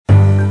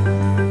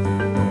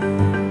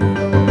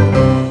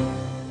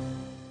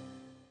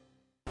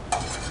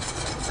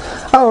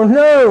Oh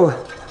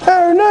no!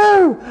 Oh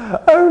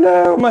no! Oh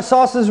no! My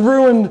sauce is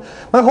ruined.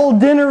 My whole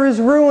dinner is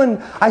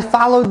ruined. I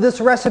followed this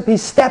recipe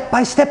step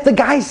by step. The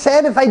guy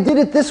said if I did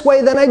it this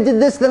way, then I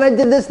did this, then I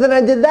did this, then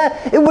I did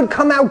that, it would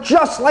come out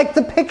just like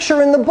the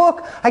picture in the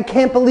book. I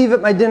can't believe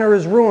it. My dinner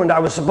is ruined. I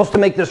was supposed to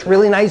make this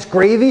really nice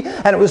gravy,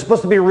 and it was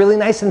supposed to be really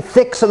nice and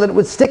thick so that it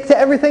would stick to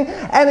everything,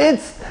 and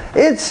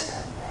it's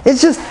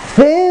just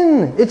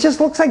thin. It just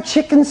looks like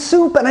chicken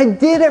soup, and I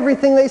did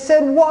everything they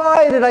said.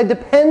 Why did I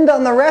depend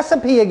on the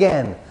recipe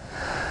again?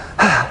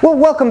 Well,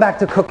 welcome back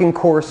to Cooking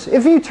Course.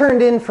 If you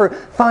turned in for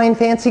fine,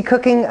 fancy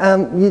cooking,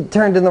 you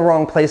turned in the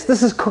wrong place.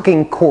 This is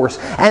Cooking Course.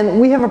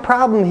 And we have a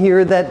problem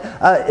here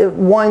that it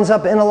winds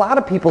up in a lot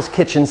of people's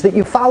kitchens, that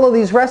you follow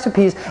these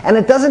recipes and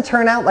it doesn't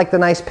turn out like the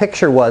nice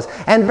picture was.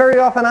 And very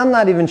often I'm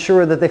not even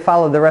sure that they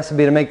followed the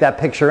recipe to make that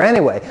picture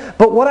anyway.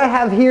 But what I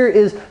have here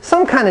is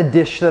some kind of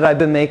dish that I've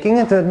been making.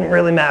 It doesn't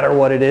really matter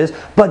what it is,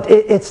 but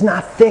it's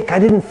not thick. I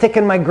didn't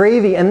thicken my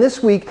gravy. And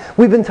this week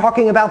we've been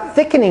talking about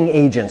thickening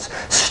agents,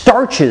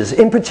 starches,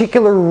 in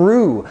particular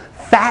roux,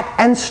 fat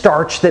and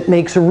starch that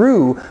makes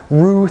roux.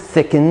 Roux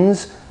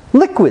thickens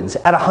liquids.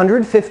 At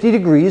 150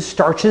 degrees,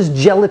 starches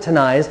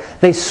gelatinize,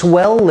 they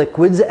swell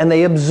liquids, and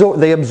they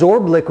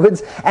absorb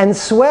liquids and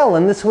swell,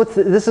 and this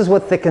is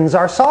what thickens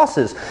our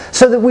sauces.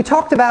 So that we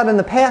talked about in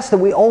the past that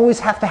we always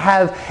have to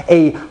have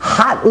a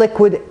hot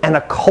liquid and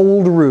a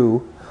cold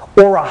roux,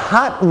 or a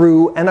hot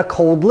roux and a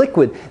cold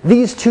liquid.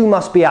 These two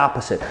must be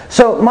opposite.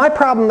 So my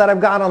problem that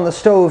I've got on the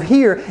stove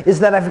here is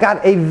that I've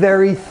got a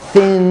very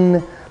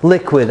thin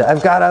liquid.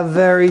 I've got a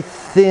very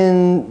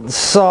thin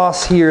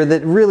sauce here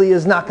that really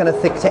is not going to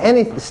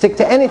stick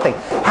to anything.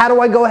 How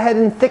do I go ahead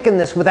and thicken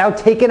this without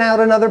taking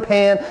out another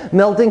pan,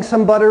 melting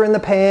some butter in the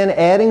pan,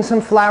 adding some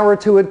flour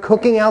to it,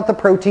 cooking out the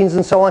proteins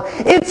and so on?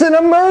 It's an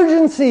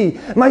emergency!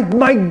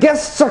 My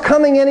guests are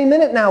coming any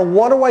minute now.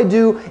 What do I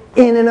do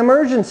in an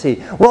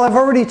emergency? Well, I've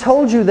already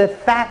told you that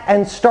fat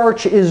and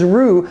starch is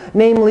roux,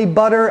 namely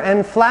butter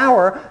and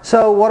flour.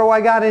 So what do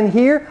I got in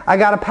here? I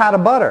got a pat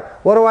of butter.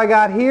 What do I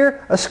got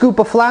here? A scoop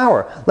of flour.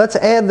 Let's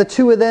add the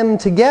two of them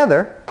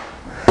together,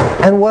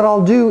 and what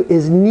I'll do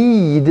is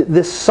knead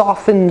this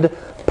softened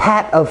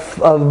pat of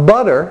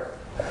butter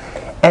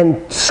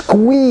and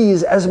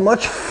squeeze as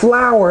much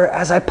flour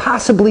as I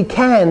possibly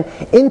can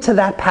into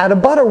that pat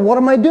of butter. What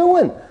am I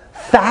doing?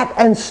 Fat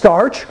and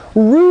starch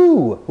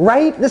roux,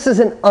 right? This is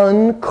an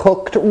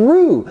uncooked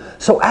roux.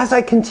 So as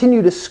I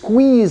continue to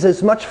squeeze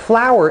as much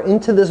flour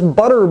into this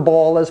butter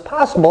ball as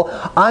possible,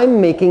 I'm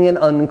making an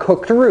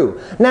uncooked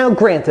roux. Now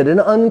granted, an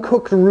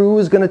uncooked roux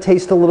is going to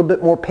taste a little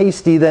bit more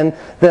pasty than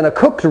a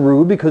cooked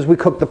roux because we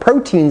cook the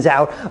proteins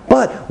out,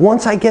 but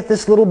once I get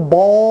this little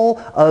ball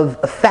of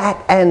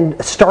fat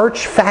and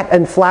starch, fat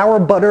and flour,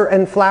 butter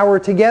and flour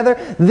together,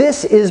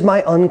 this is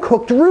my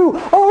uncooked roux.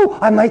 Oh,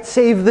 I might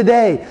save the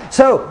day.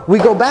 So we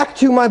go back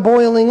to my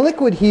boiling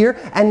liquid here,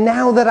 and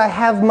now that I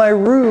have my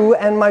roux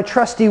and my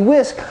trusty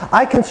whisk,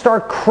 I can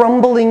start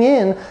crumbling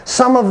in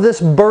some of this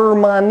beurre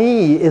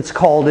manie, it's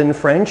called in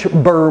French,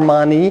 beurre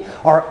manie,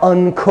 our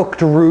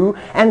uncooked roux,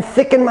 and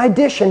thicken my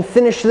dish and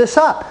finish this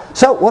up.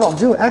 So what I'll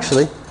do,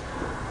 actually,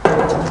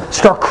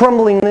 start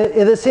crumbling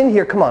this in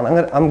here. Come on,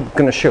 I'm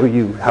gonna show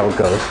you how it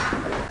goes.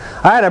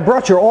 All right, I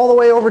brought you all the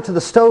way over to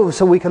the stove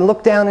so we can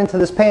look down into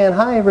this pan.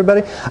 Hi,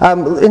 everybody.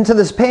 Into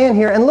this pan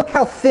here, and look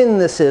how thin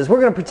this is. We're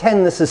going to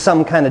pretend this is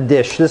some kind of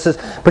dish.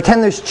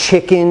 Pretend there's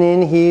chicken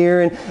in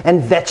here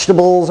and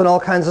vegetables and all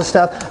kinds of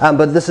stuff,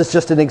 but this is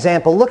just an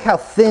example. Look how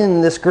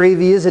thin this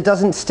gravy is. It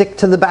doesn't stick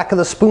to the back of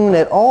the spoon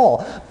at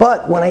all.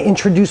 But when I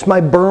introduce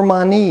my beurre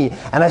manie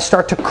and I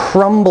start to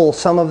crumble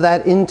some of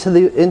that into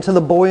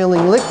the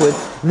boiling liquid,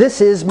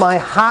 this is my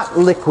hot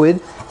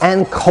liquid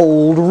and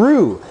cold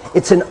roux.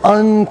 It's an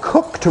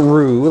uncooked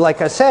roux. Like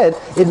I said,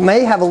 it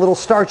may have a little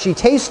starchy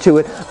taste to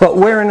it, but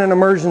we're in an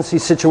emergency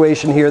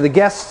situation here. The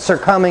guests are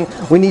coming.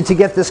 We need to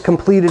get this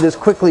completed as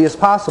quickly as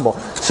possible.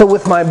 So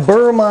with my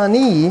beurre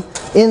manie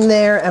in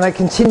there, and I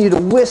continue to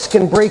whisk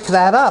and break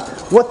that up,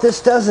 what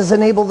this does is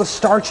enable the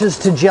starches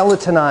to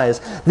gelatinize.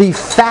 The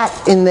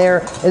fat in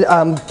there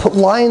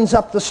lines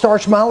up the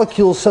starch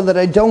molecules so that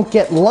I don't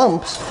get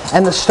lumps,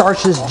 and the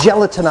starches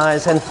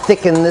gelatinize and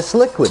thicken this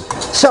liquid.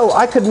 So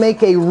I could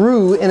make a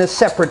roux in a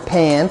separate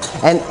pan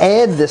and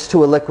add this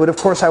to a liquid. Of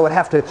course, I would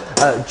have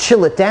to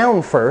chill it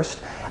down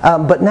first.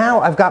 But now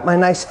I've got my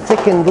nice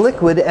thickened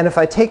liquid, and if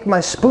I take my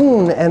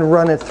spoon and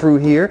run it through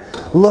here,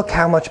 look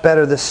how much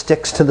better this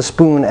sticks to the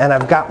spoon, and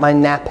I've got my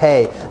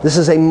nappe. This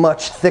is a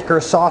much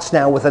thicker sauce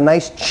now with a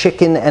nice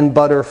chicken and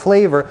butter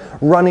flavor.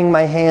 Running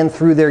my hand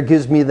through there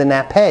gives me the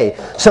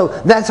nappe. So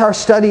that's our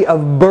study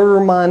of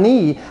beurre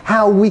manie,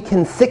 how we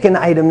can thicken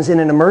items in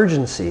an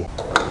emergency.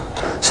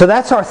 So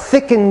that's our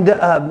thickened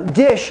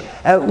dish,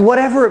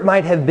 whatever it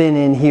might have been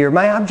in here.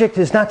 My object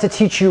is not to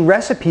teach you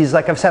recipes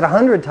like I've said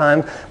 100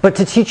 times, but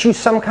to teach you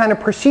some kind of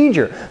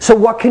procedure. So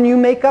what can you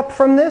make up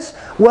from this?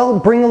 Well,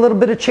 bring a little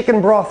bit of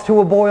chicken broth to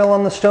a boil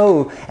on the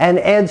stove and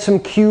add some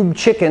cubed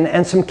chicken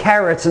and some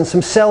carrots and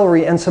some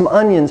celery and some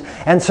onions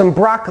and some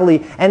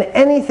broccoli and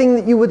anything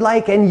that you would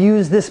like, and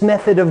use this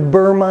method of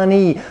beurre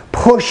manie.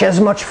 push as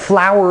much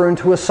flour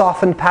into a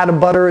softened pat of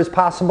butter as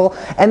possible,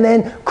 and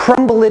then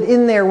crumble it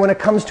in there when it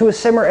comes to a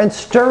simmer and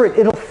stir it.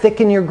 It'll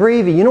thicken your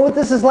gravy. You know what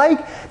this is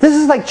like? This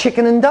is like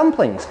chicken and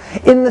dumplings.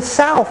 In the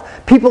South,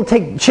 people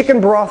take chicken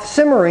broth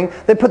simmering,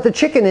 they put the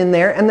chicken in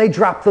there, and they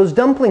drop those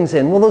dumplings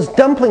in. Well, those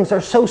dumplings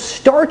are so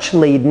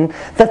starch-laden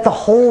that the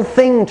whole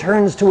thing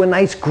turns to a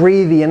nice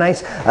gravy, a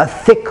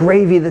thick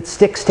gravy that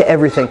sticks to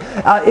everything.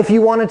 If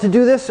you wanted to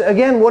do this,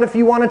 again, what if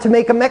you wanted to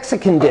make a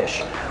Mexican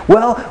dish?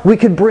 Well, we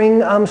could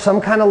bring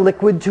some kind of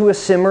liquid to a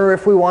simmer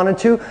if we wanted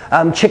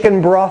to,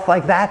 chicken broth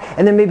like that,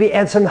 and then maybe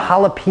add some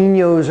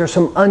jalapenos or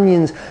some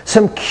onions,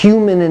 some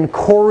cumin and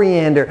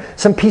coriander,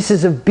 some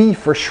pieces of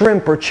beef or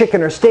shrimp or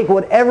chicken or steak,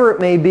 whatever it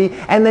may be,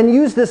 and then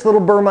use this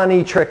little Beurre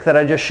Manie trick that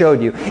I just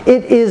showed you.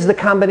 It is the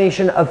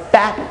combination of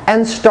fat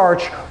and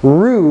starch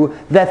roux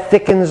that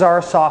thickens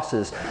our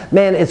sauces.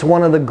 Man, it's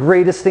one of the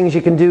greatest things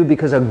you can do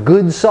because a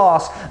good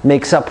sauce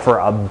makes up for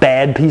a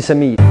bad piece of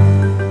meat.